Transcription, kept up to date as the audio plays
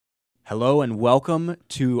Hello and welcome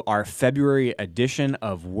to our February edition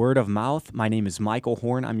of Word of Mouth. My name is Michael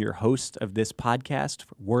Horn. I'm your host of this podcast,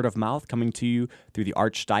 Word of Mouth, coming to you through the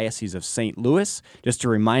Archdiocese of St. Louis. Just a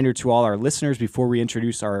reminder to all our listeners before we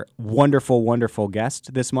introduce our wonderful, wonderful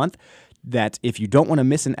guest this month, that if you don't want to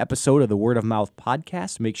miss an episode of the Word of Mouth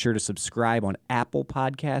podcast, make sure to subscribe on Apple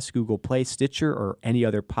Podcasts, Google Play, Stitcher, or any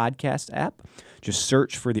other podcast app. Just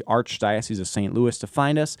search for the Archdiocese of St. Louis to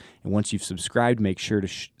find us. And once you've subscribed, make sure to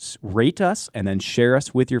rate us and then share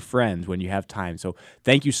us with your friends when you have time. So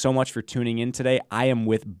thank you so much for tuning in today. I am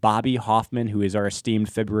with Bobby Hofman, who is our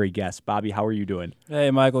esteemed February guest. Bobby, how are you doing? Hey,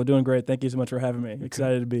 Michael, doing great. Thank you so much for having me.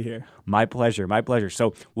 Excited to be here. My pleasure, my pleasure.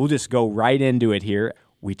 So we'll just go right into it here.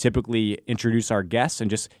 We typically introduce our guests, and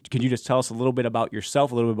can you just tell us a little bit about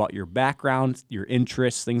yourself, a little bit about your background, your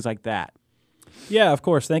interests, things like that? Yeah, of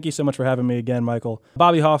course. Thank you so much for having me again, Michael.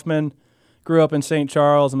 Bobby Hofman, grew up in St.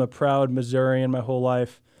 Charles. I'm a proud Missourian my whole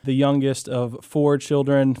life. The youngest of 4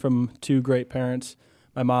 children from 2 great parents.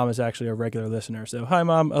 My mom is actually a regular listener. So, hi,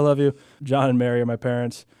 Mom. I love you. John and Mary are my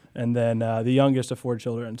parents. And then the youngest of 4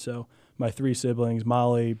 children. So, my 3 siblings,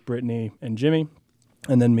 Molly, Brittany, and Jimmy.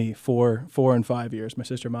 And then me, 4 and 5 years. My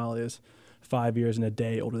sister Molly is 5 years and a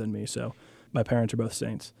day older than me, so my parents are both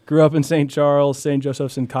saints. Grew up in St. Charles. St.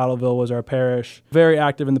 Joseph's in Cottleville was our parish. Very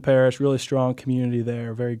active in the parish, really strong community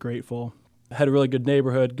there, very grateful. Had a really good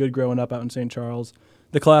neighborhood, good growing up out in St. Charles.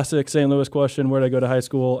 The classic St. Louis question, where did I go to high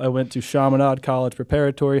school? I went to Chaminade College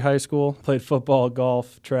Preparatory High School, played football,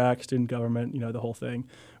 golf, track, student government, the whole thing.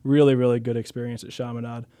 Really, really good experience at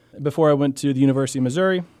Chaminade. Before I went to the University of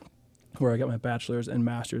Missouri, where I got my bachelor's and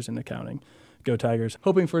master's in accounting. Go Tigers.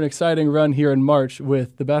 Hoping for an exciting run here in March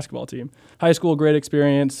with the basketball team. High school, great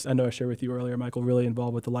experience. I know I shared with you earlier, Michael, really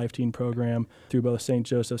involved with the Life Teen program through both St.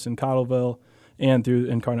 Joseph's in Cottleville and through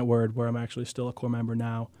Incarnate Word, where I'm actually still a core member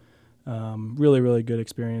now. Really, really good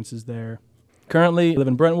experiences there. Currently, I live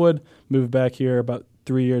in Brentwood, moved back here about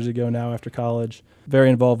 3 years ago now after college. Very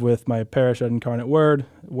involved with my parish at Incarnate Word,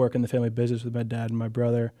 work in the family business with my dad and my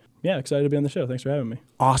brother. Yeah, excited to be on the show. Thanks for having me.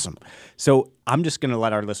 Awesome. So I'm just going to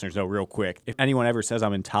let our listeners know real quick. If anyone ever says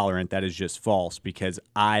I'm intolerant, that is just false, because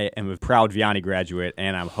I am a proud Vianney graduate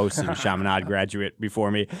and I'm hosting a Chaminade graduate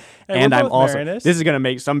before me. Hey, and I'm also, Mariners. this is going to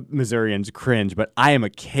make some Missourians cringe, but I am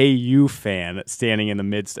a KU fan standing in the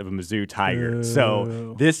midst of a Mizzou Tiger. Ooh.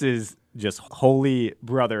 So this is just holy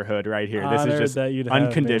brotherhood right here. Honored this is that just you'd have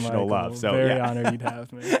unconditional me, love. So very yeah. honored you'd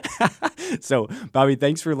have me. So Bobby,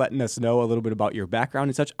 thanks for letting us know a little bit about your background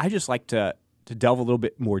and such. I just like to delve a little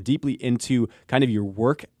bit more deeply into kind of your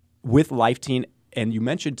work with Life Teen. And you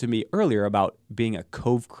mentioned to me earlier about being a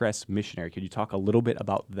Cove Crest missionary. Could you talk a little bit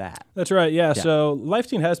about that? That's right, yeah. So Life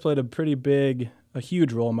Teen has played a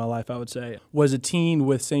huge role in my life, I would say. Was a teen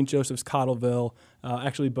with St. Joseph's Cottleville,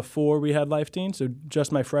 actually before we had Life Teen. So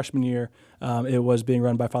just my freshman year, it was being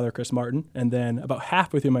run by Father Chris Martin. And then about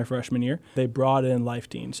halfway through my freshman year, they brought in Life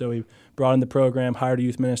Teen. So we brought in the program, hired a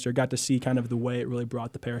youth minister, got to see kind of the way it really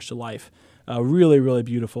brought the parish to life. Really, really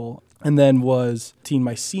beautiful. And then was teen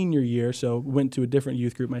my senior year, so went to a different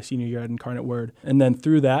youth group my senior year at Incarnate Word. And then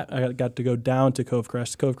through that, I got to go down to Cove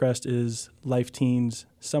Crest. Cove Crest is Life Teen's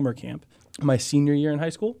summer camp my senior year in high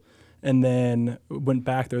school, and then went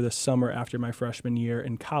back there this summer after my freshman year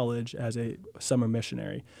in college as a summer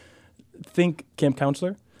missionary. Think camp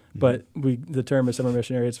counselor, but the term is summer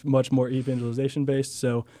missionary. It's much more evangelization based,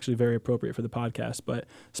 so actually very appropriate for the podcast. But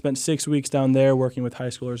spent 6 weeks down there working with high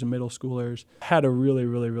schoolers and middle schoolers. Had a really,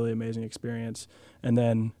 really, really amazing experience. And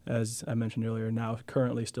then, as I mentioned earlier, now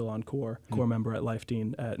currently still on core member at Life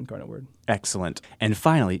Teen at Incarnate Word. Excellent. And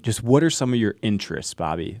finally, just what are some of your interests,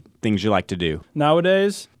 Bobby? Things you like to do?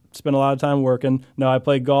 Nowadays, spend a lot of time working. No, I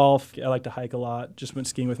play golf. I like to hike a lot. Just went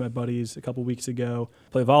skiing with my buddies a couple weeks ago.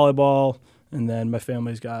 Play volleyball. And then my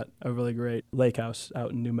family's got a really great lake house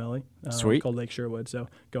out in New Melly. Sweet. Called Lake Sherwood. So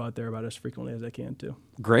go out there about as frequently as I can, too.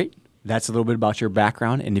 Great. That's a little bit about your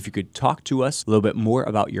background. And if you could talk to us a little bit more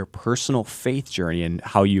about your personal faith journey and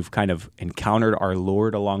how you've kind of encountered our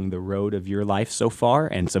Lord along the road of your life so far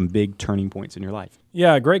and some big turning points in your life.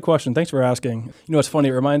 Yeah, great question. Thanks for asking. It's funny.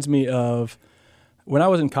 It reminds me of when I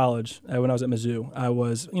was in college, when I was at Mizzou. I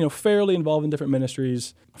was, fairly involved in different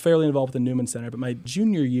ministries, fairly involved with the Newman Center. But my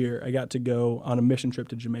junior year, I got to go on a mission trip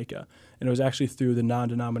to Jamaica. And it was actually through the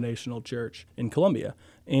non-denominational church in Colombia.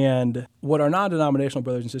 And what our non-denominational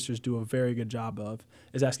brothers and sisters do a very good job of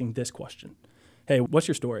is asking this question. Hey, what's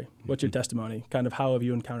your story? What's your testimony? Kind of how have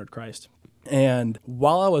you encountered Christ? And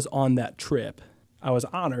while I was on that trip, I was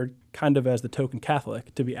honored, kind of as the token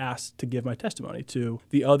Catholic, to be asked to give my testimony to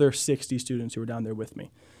the other 60 students who were down there with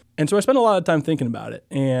me. And so I spent a lot of time thinking about it,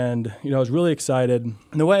 and I was really excited.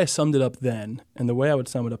 And the way I summed it up then, and the way I would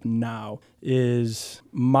sum it up now, is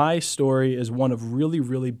my story is one of really,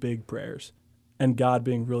 really big prayers, and God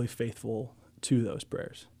being really faithful to those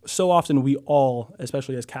prayers. So often we all,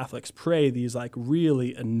 especially as Catholics, pray these like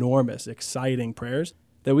really enormous, exciting prayers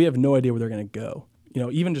that we have no idea where they're going to go.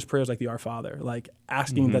 Even just prayers like the Our Father, like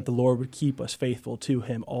asking that the Lord would keep us faithful to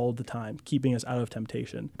him all the time, keeping us out of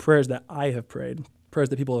temptation. Prayers that I have prayed, prayers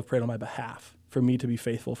that people have prayed on my behalf, for me to be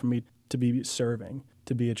faithful, for me to be serving,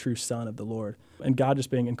 to be a true son of the Lord. And God just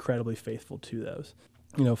being incredibly faithful to those.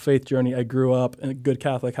 Faith journey, I grew up in a good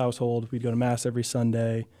Catholic household. We'd go to Mass every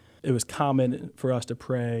Sunday. It was common for us to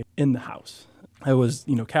pray in the house. I was,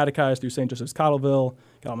 catechized through St. Joseph's Cottleville,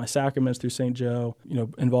 got all my sacraments through St. Joe,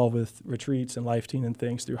 involved with retreats and life teen and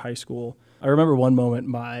things through high school. I remember one moment,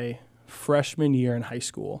 my freshman year in high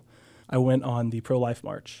school, I went on the pro-life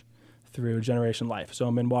march through Generation Life. So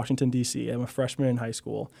I'm in Washington, D.C. I'm a freshman in high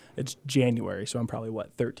school. It's January, so I'm probably,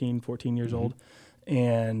 13, 14 years old.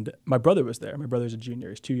 And my brother was there. My brother's a junior.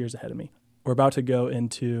 He's 2 years ahead of me. We're about to go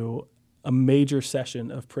into a major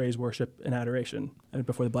session of praise, worship, and adoration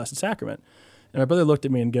before the Blessed Sacrament. And my brother looked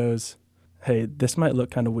at me and goes, "Hey, this might look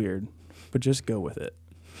kind of weird, but just go with it."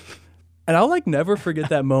 And I'll never forget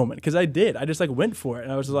that moment, because I did. I just went for it.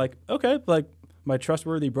 And I was like, okay, my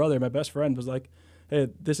trustworthy brother, my best friend was like, "Hey,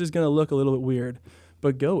 this is going to look a little bit weird,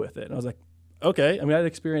 but go with it." And I was like, okay. I mean, I'd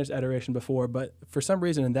experienced adoration before, but for some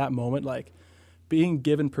reason in that moment, being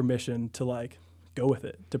given permission to go with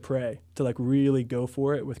it, to pray, to really go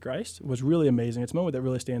for it with Christ was really amazing. It's a moment that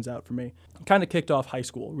really stands out for me. Kind of kicked off high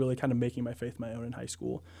school, really kind of making my faith my own in high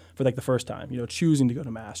school for the first time, choosing to go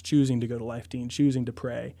to Mass, choosing to go to Life Teen, choosing to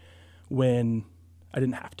pray when I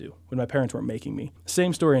didn't have to, when my parents weren't making me.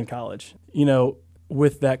 Same story in college,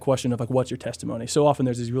 with that question of what's your testimony? So often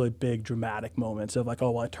there's these really big dramatic moments of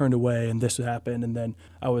oh, well, I turned away and this happened. And then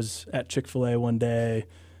I was at Chick-fil-A one day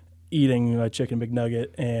eating a chicken McNugget,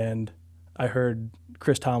 and I heard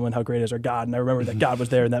Chris Tomlin, "How great is our God?" And I remember that God was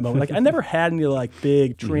there in that moment. I never had any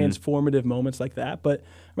big transformative moments like that. But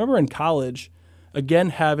I remember in college, again,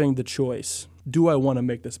 having the choice, do I want to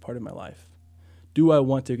make this part of my life? Do I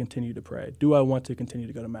want to continue to pray? Do I want to continue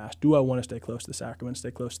to go to Mass? Do I want to stay close to the sacrament,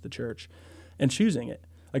 stay close to the church? And choosing it,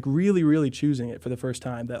 really, really choosing it for the first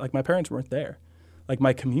time, that my parents weren't there.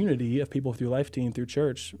 My community of people through Life Teen, through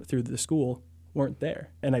church, through the school, weren't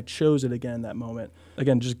there. And I chose it again that moment.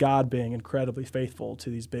 Again, just God being incredibly faithful to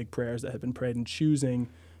these big prayers that had been prayed and choosing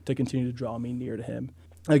to continue to draw me near to him.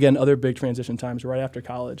 Again, other big transition times right after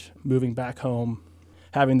college, moving back home,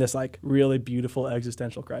 having this really beautiful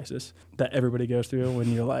existential crisis that everybody goes through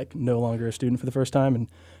when you're no longer a student for the first time, and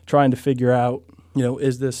trying to figure out,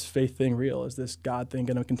 is this faith thing real? Is this God thing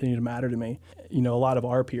going to continue to matter to me? A lot of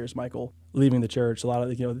our peers, Michael, leaving the church, a lot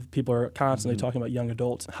of people are constantly talking about young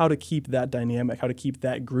adults, how to keep that dynamic, how to keep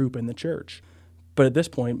that group in the church. But at this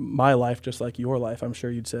point, my life, just like your life, I'm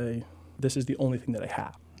sure you'd say, this is the only thing that I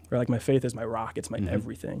have. Right? My faith is my rock, it's my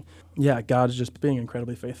everything. Yeah, God is just being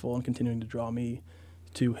incredibly faithful and continuing to draw me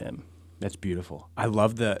to him. That's beautiful. I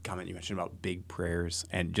love the comment you mentioned about big prayers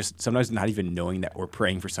and just sometimes not even knowing that we're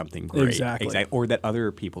praying for something great. Exactly. Or that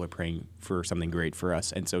other people are praying for something great for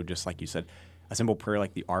us. And so just like you said, a simple prayer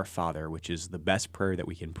like the Our Father, which is the best prayer that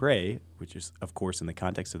we can pray, which is, of course, in the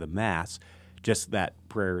context of the Mass, just that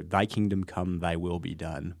prayer, "Thy kingdom come, thy will be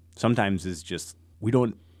done," sometimes is just, we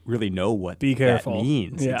don't really know what that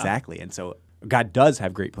means. Yeah. Exactly. And so God does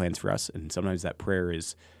have great plans for us, and sometimes that prayer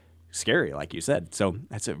is scary, like you said. So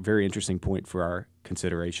that's a very interesting point for our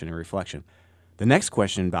consideration and reflection. The next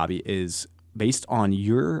question, Bobby, is based on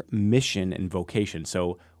your mission and vocation.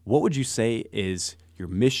 So what would you say is your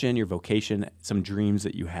mission, your vocation, some dreams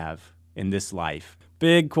that you have in this life?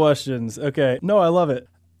 Big questions. Okay. No, I love it.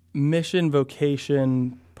 Mission,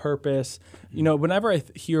 vocation, purpose. Whenever I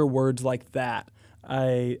hear words like that,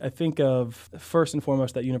 I think of, first and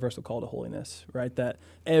foremost, that universal call to holiness, right? That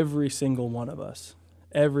every single one of us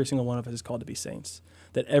is called to be saints,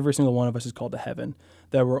 that every single one of us is called to heaven,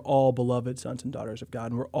 that we're all beloved sons and daughters of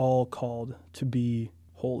God, and we're all called to be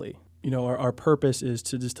holy. Our purpose is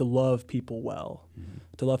to love people well,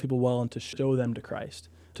 to love people well and to show them to Christ,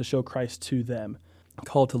 to show Christ to them,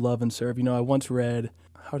 called to love and serve. I once read,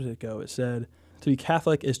 how did it go? It said, to be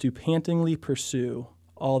Catholic is to pantingly pursue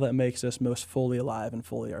all that makes us most fully alive and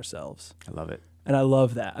fully ourselves. I love it. And I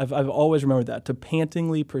love that. I've always remembered that, to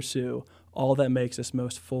pantingly pursue all that makes us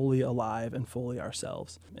most fully alive and fully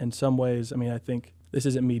ourselves. In some ways, I think this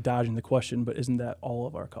isn't me dodging the question, but isn't that all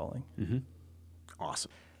of our calling? Mm-hmm.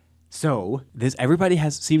 Awesome. So everybody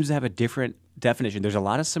seems to have a different definition. There's a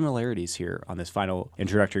lot of similarities here on this final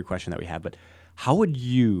introductory question that we have, but How would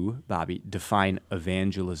you, Bobby, define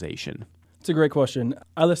evangelization? It's a great question.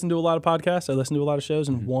 I listen to a lot of podcasts. I listen to a lot of shows,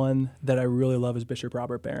 and one that I really love is Bishop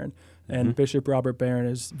Robert Barron. And Bishop Robert Barron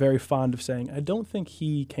is very fond of saying, I don't think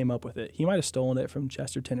he came up with it. He might have stolen it from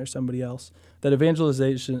Chesterton or somebody else, that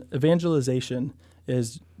evangelization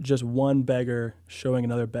is just one beggar showing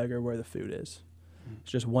another beggar where the food is.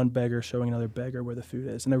 It's just one beggar showing another beggar where the food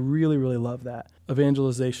is. And I really, really love that.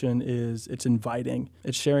 Evangelization it's inviting.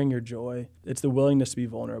 It's sharing your joy. It's the willingness to be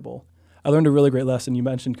vulnerable. I learned a really great lesson. You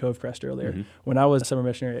mentioned Cove Crest earlier. When I was a summer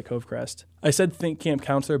missionary at Cove Crest, I said think camp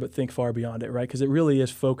counselor, but think far beyond it, right? Because it really is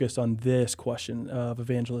focused on this question of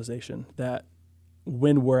evangelization, that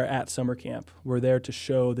when we're at summer camp, we're there to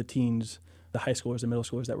show the teens, the high schoolers and middle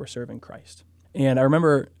schoolers that we're serving Christ. And I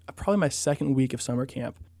remember probably my second week of summer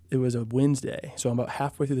camp, it was a Wednesday, so I'm about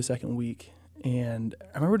halfway through the second week, and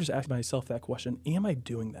I remember just asking myself that question, am I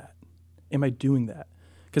doing that? Am I doing that?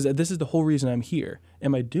 Because this is the whole reason I'm here.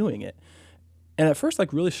 Am I doing it? And at first,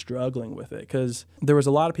 really struggling with it, because there was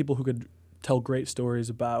a lot of people who could tell great stories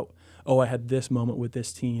about, oh, I had this moment with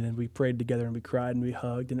this teen, and we prayed together, and we cried, and we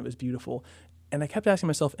hugged, and it was beautiful. And I kept asking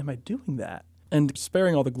myself, am I doing that? And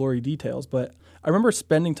sparing all the glory details, but I remember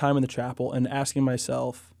spending time in the chapel and asking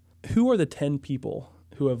myself, who are the 10 people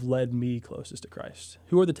who have led me closest to Christ?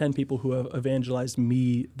 Who are the 10 people who have evangelized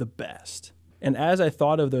me the best? And as I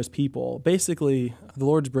thought of those people, basically, the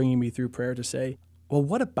Lord's bringing me through prayer to say, well,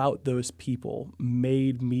 what about those people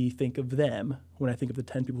made me think of them when I think of the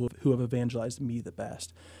 10 people who have evangelized me the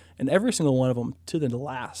best? And every single one of them, to the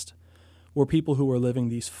last, were people who were living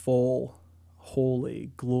these full,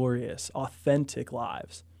 holy, glorious, authentic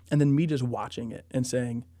lives. And then me just watching it and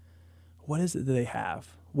saying, what is it that they have?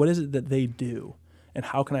 What is it that they do? And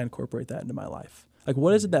how can I incorporate that into my life?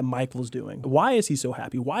 What is it that Michael's doing? Why is he so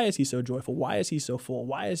happy? Why is he so joyful? Why is he so full?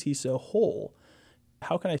 Why is he so whole?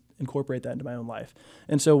 How can I incorporate that into my own life?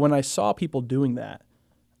 And so when I saw people doing that,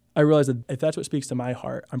 I realized that if that's what speaks to my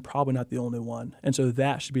heart, I'm probably not the only one. And so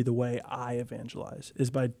that should be the way I evangelize, is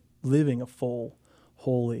by living a full,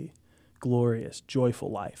 holy, glorious, joyful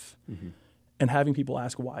life and having people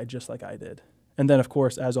ask why, just like I did. And then, of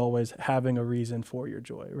course, as always, having a reason for your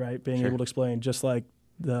joy, right? Being able to explain, just like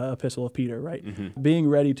the Epistle of Peter, right? Being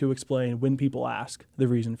ready to explain when people ask the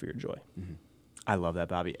reason for your joy. I love that,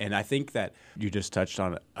 Bobby. And I think that you just touched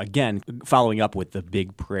on, again, following up with the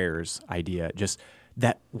big prayers idea, just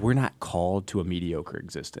that we're not called to a mediocre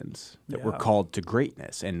existence, that we're called to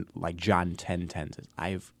greatness. And like John 10:10 says,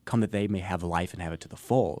 I've come that they may have life and have it to the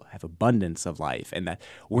full, have abundance of life, and that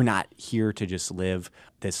we're not here to just live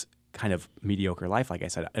this kind of mediocre life, like I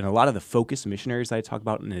said. And a lot of the focused missionaries that I talk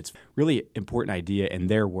about, and it's really important idea in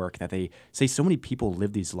their work, that they say so many people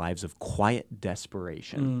live these lives of quiet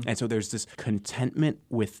desperation. And so there's this contentment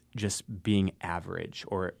with just being average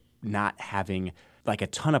or not having a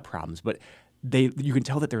ton of problems, but you can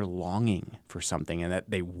tell that they're longing for something and that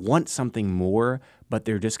they want something more, but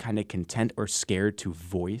they're just kind of content or scared to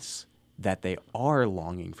voice that they are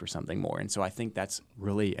longing for something more. And so I think that's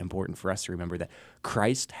really important for us to remember, that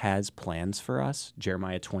Christ has plans for us.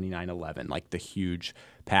 Jeremiah 29:11, the huge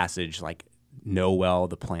passage, know well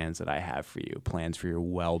the plans that I have for you, plans for your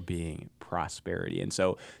well-being, prosperity. And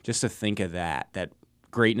so just to think of that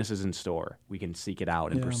greatness is in store. We can seek it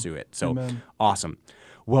out and pursue it. So awesome.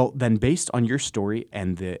 Well, then, based on your story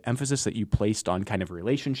and the emphasis that you placed on kind of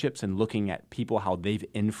relationships and looking at people, how they've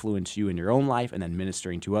influenced you in your own life, and then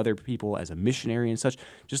ministering to other people as a missionary and such,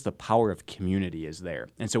 just the power of community is there.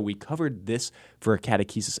 And so we covered this for a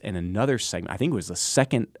catechesis in another segment. I think it was the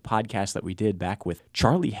second podcast that we did back with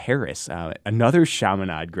Charlie Harris, another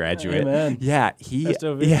Chaminade graduate. Amen. Yeah,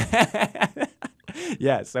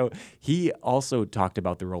 Yeah. So he also talked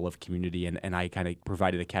about the role of community, and I kind of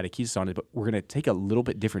provided a catechesis on it, but we're going to take a little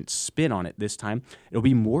bit different spin on it this time. It'll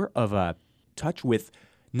be more of a touch with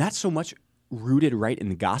not so much rooted right in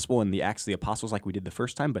the gospel and the Acts of the Apostles like we did the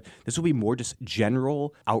first time, but this will be more just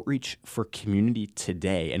general outreach for community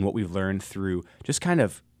today and what we've learned through just kind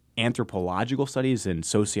of anthropological studies and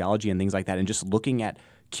sociology and things like that, and just looking at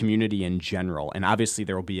community in general. And obviously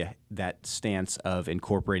there will be that stance of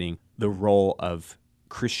incorporating the role of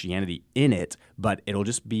Christianity in it, but it'll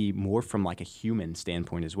just be more from a human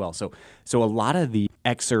standpoint as well. So a lot of the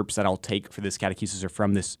excerpts that I'll take for this catechesis are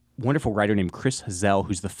from this wonderful writer named Chris Hazel,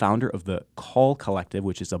 who's the founder of the Call Collective,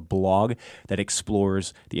 which is a blog that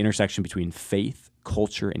explores the intersection between faith,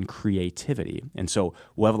 culture, and creativity. And so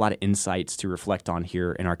we'll have a lot of insights to reflect on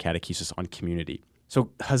here in our catechesis on community.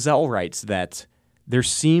 So Hazel writes that there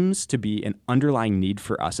seems to be an underlying need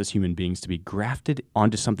for us as human beings to be grafted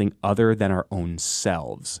onto something other than our own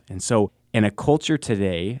selves. And so in a culture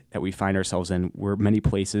today that we find ourselves in, where many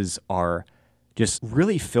places are just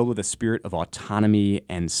really filled with a spirit of autonomy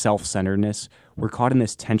and self-centeredness. We're caught in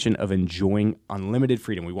this tension of enjoying unlimited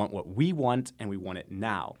freedom. We want what we want, and we want it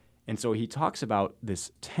now. And so he talks about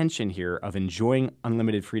this tension here of enjoying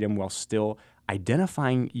unlimited freedom while still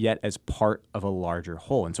identifying yet as part of a larger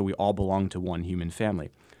whole. And so we all belong to one human family.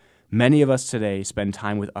 Many of us today spend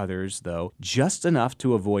time with others, though, just enough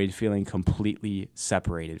to avoid feeling completely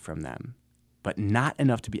separated from them, but not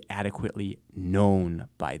enough to be adequately known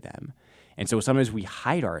by them. And so sometimes we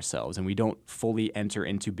hide ourselves and we don't fully enter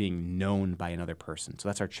into being known by another person. So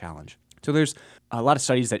that's our challenge. So there's a lot of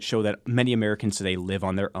studies that show that many Americans today live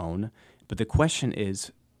on their own. But the question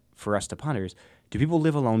is, for us to ponder, is, do people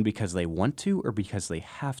live alone because they want to or because they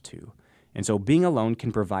have to? And so being alone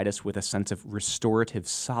can provide us with a sense of restorative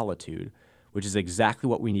solitude, which is exactly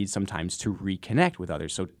what we need sometimes to reconnect with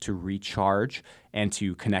others. So to recharge and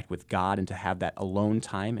to connect with God and to have that alone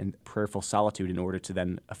time and prayerful solitude in order to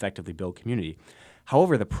then effectively build community.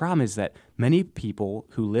 However, the problem is that many people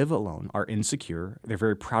who live alone are insecure. They're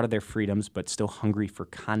very proud of their freedoms, but still hungry for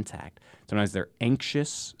contact. Sometimes they're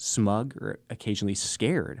anxious, smug, or occasionally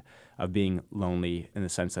scared of being lonely in the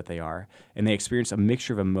sense that they are. And they experience a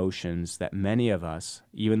mixture of emotions that many of us,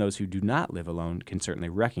 even those who do not live alone, can certainly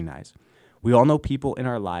recognize. We all know people in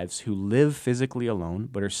our lives who live physically alone,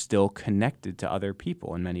 but are still connected to other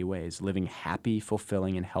people in many ways, living happy,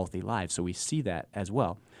 fulfilling, and healthy lives. So we see that as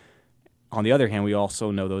well. On the other hand, we also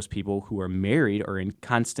know those people who are married or in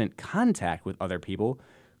constant contact with other people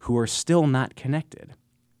who are still not connected.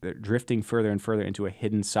 They're drifting further and further into a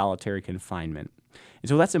hidden solitary confinement. And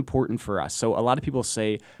so that's important for us. So a lot of people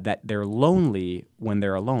say that they're lonely when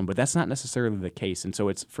they're alone, but that's not necessarily the case. And so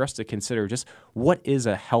it's for us to consider just what is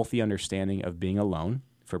a healthy understanding of being alone,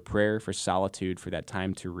 for prayer, for solitude, for that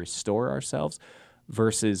time to restore ourselves,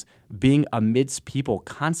 versus being amidst people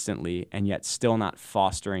constantly and yet still not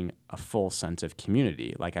fostering a full sense of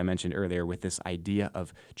community. Like I mentioned earlier, with this idea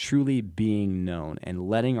of truly being known and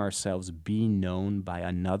letting ourselves be known by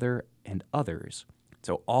another and others.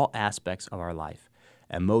 So all aspects of our life,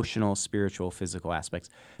 emotional, spiritual, physical aspects,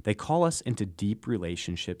 they call us into deep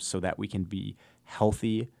relationships so that we can be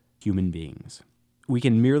healthy human beings. We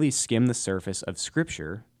can merely skim the surface of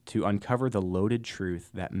Scripture to uncover the loaded truth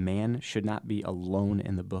that man should not be alone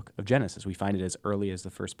in the book of Genesis. We find it as early as the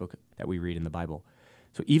first book that we read in the Bible.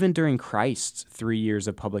 So even during Christ's 3 years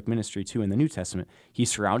of public ministry, too, in the New Testament, he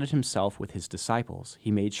surrounded himself with his disciples.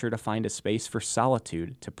 He made sure to find a space for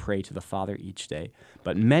solitude to pray to the Father each day.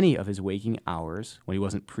 But many of his waking hours, when he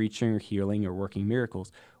wasn't preaching or healing or working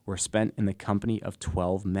miracles, were spent in the company of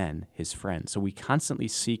 12 men, his friends. So we constantly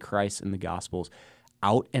see Christ in the Gospels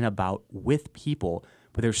out and about with people,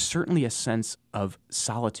 but there's certainly a sense of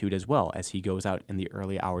solitude as well as he goes out in the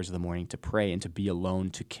early hours of the morning to pray and to be alone,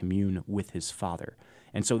 to commune with his Father.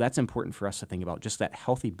 And so that's important for us to think about, just that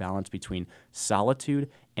healthy balance between solitude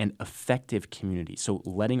and effective community. So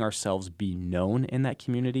letting ourselves be known in that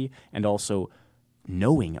community and also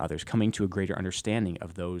knowing others, coming to a greater understanding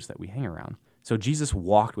of those that we hang around. So Jesus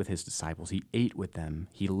walked with his disciples. He ate with them.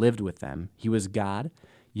 He lived with them. He was God,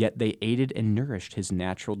 yet they aided and nourished his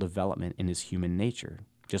natural development in his human nature,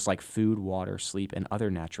 just like food, water, sleep, and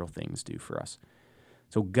other natural things do for us.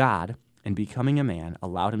 So God, in becoming a man,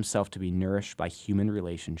 allowed himself to be nourished by human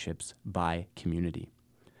relationships, by community.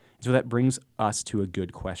 So that brings us to a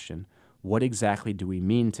good question. What exactly do we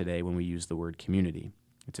mean today when we use the word community?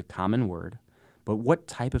 It's a common word, but what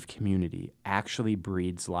type of community actually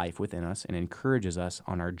breeds life within us and encourages us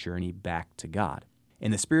on our journey back to God?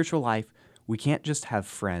 In the spiritual life, we can't just have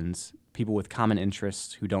friends, people with common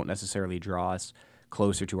interests who don't necessarily draw us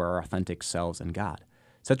closer to our authentic selves and God.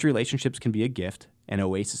 Such relationships can be a gift, an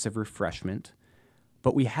oasis of refreshment,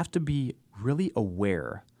 but we have to be really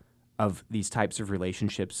aware of these types of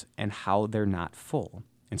relationships and how they're not full.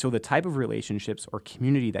 And so the type of relationships or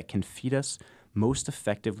community that can feed us most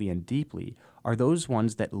effectively and deeply are those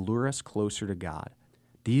ones that lure us closer to God.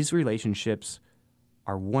 These relationships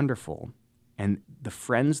are wonderful, and the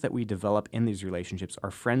friends that we develop in these relationships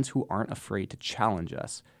are friends who aren't afraid to challenge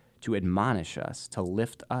us, to admonish us, to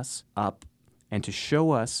lift us up, and to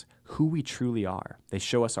show us who we truly are. They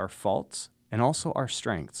show us our faults and also our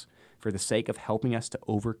strengths for the sake of helping us to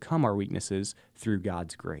overcome our weaknesses through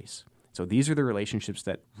God's grace. So these are the relationships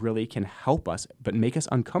that really can help us, but make us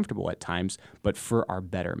uncomfortable at times, but for our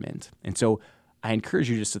betterment. And so I encourage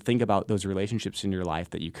you just to think about those relationships in your life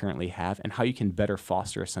that you currently have and how you can better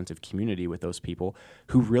foster a sense of community with those people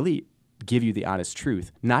who really give you the honest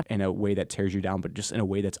truth, not in a way that tears you down, but just in a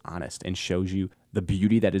way that's honest and shows you the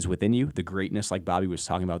beauty that is within you, the greatness, like Bobby was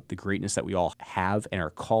talking about, the greatness that we all have and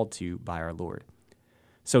are called to by our Lord.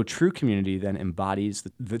 So true community then embodies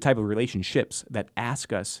the type of relationships that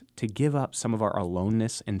ask us to give up some of our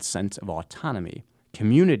aloneness and sense of autonomy.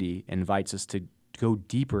 Community invites us to go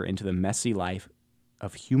deeper into the messy life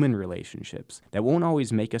of human relationships that won't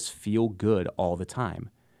always make us feel good all the time.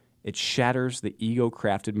 It shatters the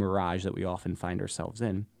ego-crafted mirage that we often find ourselves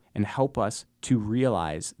in and help us to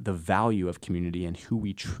realize the value of community and who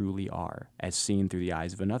we truly are as seen through the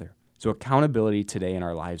eyes of another. So accountability today in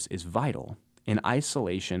our lives is vital. In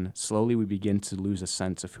isolation, slowly we begin to lose a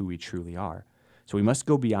sense of who we truly are. So we must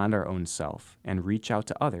go beyond our own self and reach out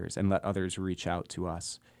to others and let others reach out to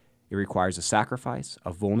us. It requires a sacrifice,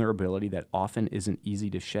 a vulnerability that often isn't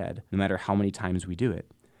easy to shed, no matter how many times we do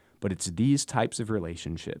it. But it's these types of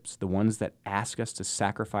relationships, the ones that ask us to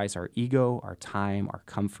sacrifice our ego, our time, our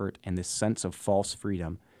comfort, and this sense of false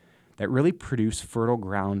freedom, that really produce fertile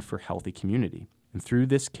ground for healthy community. And through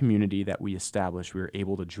this community that we establish, we are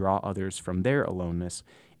able to draw others from their aloneness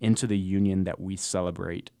into the union that we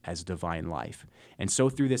celebrate as divine life. And so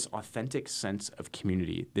through this authentic sense of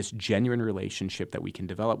community, this genuine relationship that we can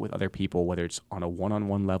develop with other people, whether it's on a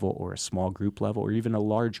one-on-one level or a small group level or even a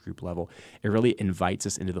large group level, it really invites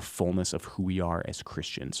us into the fullness of who we are as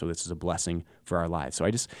Christians. So this is a blessing for our lives. So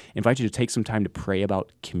I just invite you to take some time to pray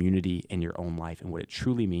about community in your own life and what it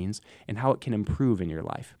truly means and how it can improve in your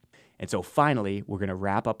life. And so finally, we're going to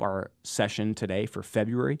wrap up our session today for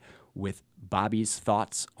February with Bobby's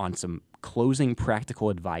thoughts on some closing practical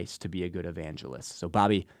advice to be a good evangelist. So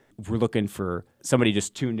Bobby, we're looking for somebody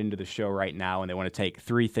just tuned into the show right now and they want to take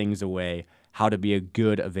 3 things away, how to be a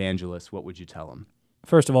good evangelist. What would you tell them?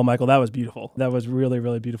 First of all, Michael, that was beautiful. That was really,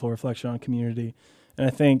 really beautiful reflection on community. And I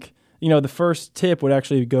think, the first tip would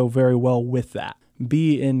actually go very well with that.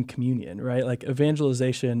 Be in communion, right? Like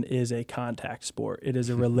evangelization is a contact sport. It is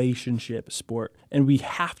a relationship sport. And we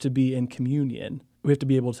have to be in communion. We have to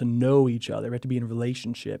be able to know each other. We have to be in a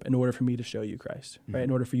relationship in order for me to show you Christ, right?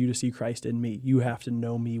 In order for you to see Christ in me, you have to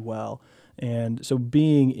know me well. And so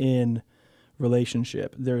being in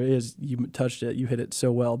relationship, you touched it, you hit it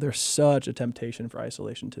so well. There's such a temptation for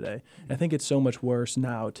isolation today. And I think it's so much worse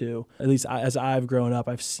now too. At least as I've grown up,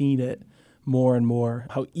 I've seen it more and more,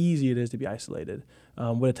 how easy it is to be isolated,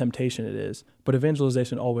 what a temptation it is. But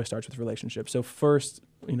evangelization always starts with relationships. So first,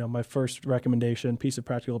 my first recommendation, piece of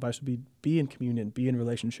practical advice would be in communion, be in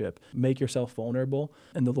relationship, make yourself vulnerable,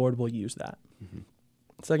 and the Lord will use that. Mm-hmm.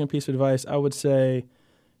 Second piece of advice, I would say,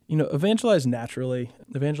 evangelize naturally.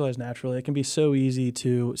 Evangelize naturally. It can be so easy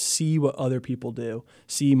to see what other people do,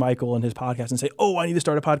 see Michael and his podcast and say, oh, I need to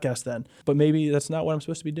start a podcast then. But maybe that's not what I'm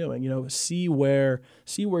supposed to be doing. See where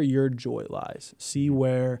your joy lies. See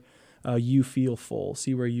where you feel full.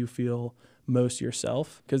 See where you feel most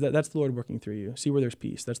yourself, because that's the Lord working through you. See where there's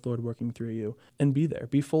peace. That's the Lord working through you. And be there.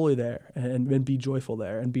 Be fully there and be joyful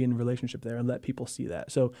there and be in a relationship there and let people see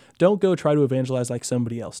that. So don't go try to evangelize like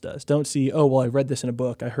somebody else does. Don't see, oh, well, I read this in a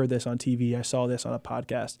book. I heard this on TV. I saw this on a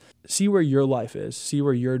podcast. See where your life is. See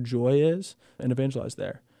where your joy is and evangelize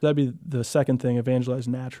there. That'd be the second thing, evangelize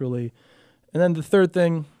naturally. And then the third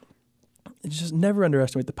thing is just never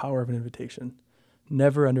underestimate the power of an invitation.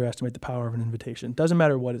 Never underestimate the power of an invitation. Doesn't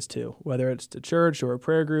matter what it's to, whether it's to church or a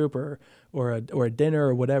prayer group or a dinner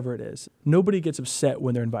or whatever it is. Nobody gets upset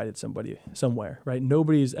when they're invited somewhere, right?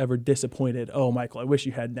 Nobody's ever disappointed. Oh, Michael, I wish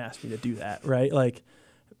you hadn't asked me to do that, right? Like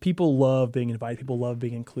people love being invited. People love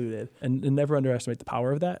being included, and never underestimate the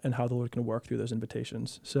power of that and how the Lord can work through those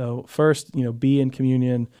invitations. So first, be in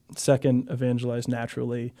communion. Second, evangelize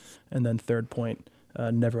naturally, and then third point,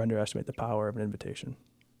 never underestimate the power of an invitation.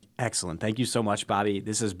 Excellent. Thank you so much, Bobby.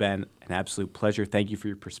 This has been an absolute pleasure. Thank you for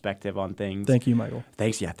your perspective on things. Thank you, Michael.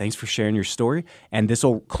 Thanks. Yeah, thanks for sharing your story. And this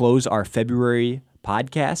will close our February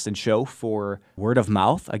podcast and show for Word of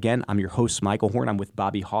Mouth. Again, I'm your host, Michael Horn. I'm with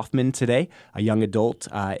Bobby Hofman today, a young adult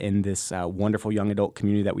in this wonderful young adult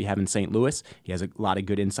community that we have in St. Louis. He has a lot of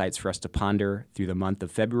good insights for us to ponder through the month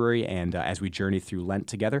of February and as we journey through Lent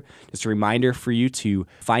together. Just a reminder for you to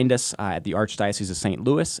find us at the Archdiocese of St.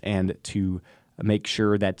 Louis and to make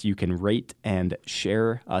sure that you can rate and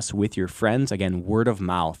share us with your friends. Again, word of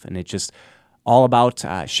mouth. And it's just all about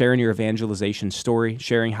sharing your evangelization story,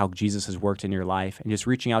 sharing how Jesus has worked in your life, and just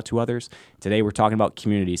reaching out to others. Today, we're talking about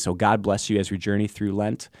community. So God bless you as we journey through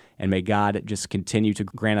Lent, and may God just continue to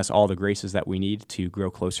grant us all the graces that we need to grow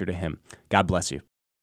closer to Him. God bless you.